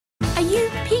Are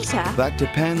you Peter? That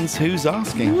depends who's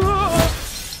asking.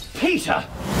 Peter!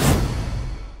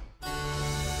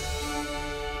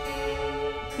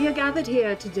 We are gathered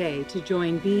here today to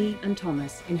join Bea and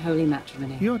Thomas in holy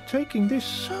matrimony. You're taking this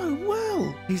so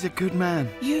well. He's a good man.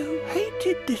 You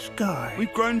hated this guy.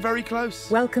 We've grown very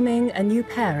close. Welcoming a new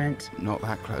parent. Not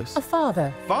that close. A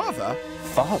father. Father?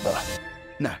 Father?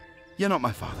 No, you're not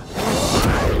my father.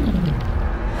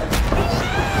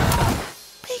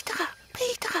 Peter!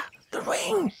 The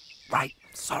ring! Right,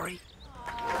 sorry.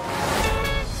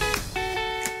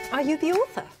 Are you the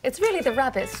author? It's really the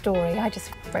rabbit story. I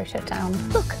just wrote it down.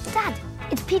 Look, Dad,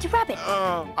 it's Peter Rabbit.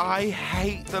 I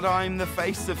hate that I'm the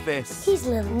face of this. He's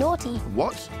a little naughty.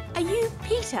 What? Are you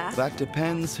Peter? That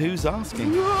depends who's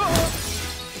asking.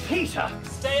 Peter!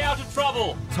 Stay out of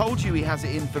trouble! Told you he has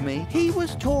it in for me. He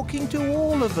was talking to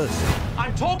all of us.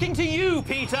 I'm talking to you,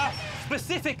 Peter!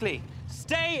 Specifically,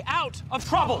 stay out of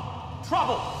trouble!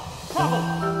 Trouble! Trouble!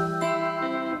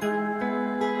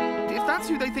 If that's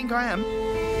who they think I am,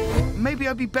 maybe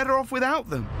I'd be better off without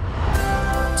them.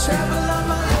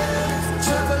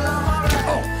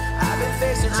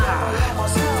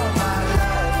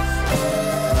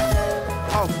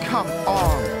 Oh, come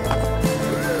on.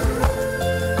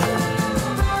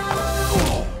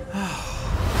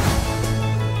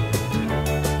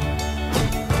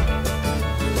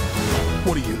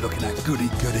 What are you looking at,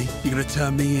 goody-goody? You gonna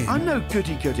turn me in? I'm no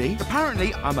goody-goody.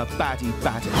 Apparently, I'm a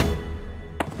baddie-baddie.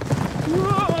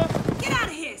 Get out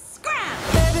of here! Scram!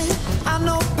 Baby, I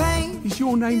know pain. Is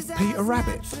your name Peter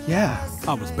Rabbit? Yeah.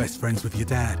 I was best friends with your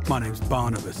dad. My name's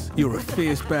Barnabas. You're a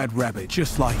fierce bad rabbit,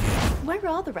 just like him. Where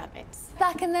are the rabbits?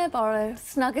 Back in their burrow,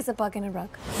 snug as a bug in a rug.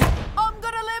 I'm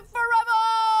gonna live forever!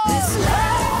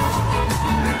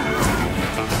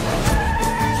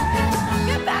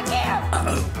 Get back here!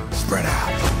 Uh-oh. Spread out.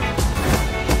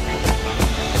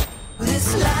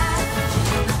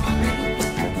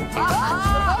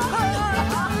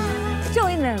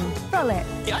 Join them. Frolic.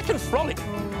 Yeah, I can frolic.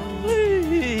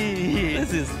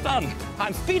 This is fun.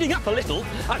 I'm speeding up a little.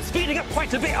 I'm speeding up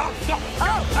quite a bit.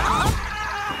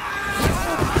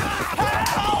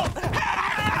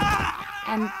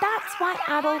 And that's why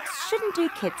adults shouldn't do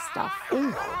kid stuff.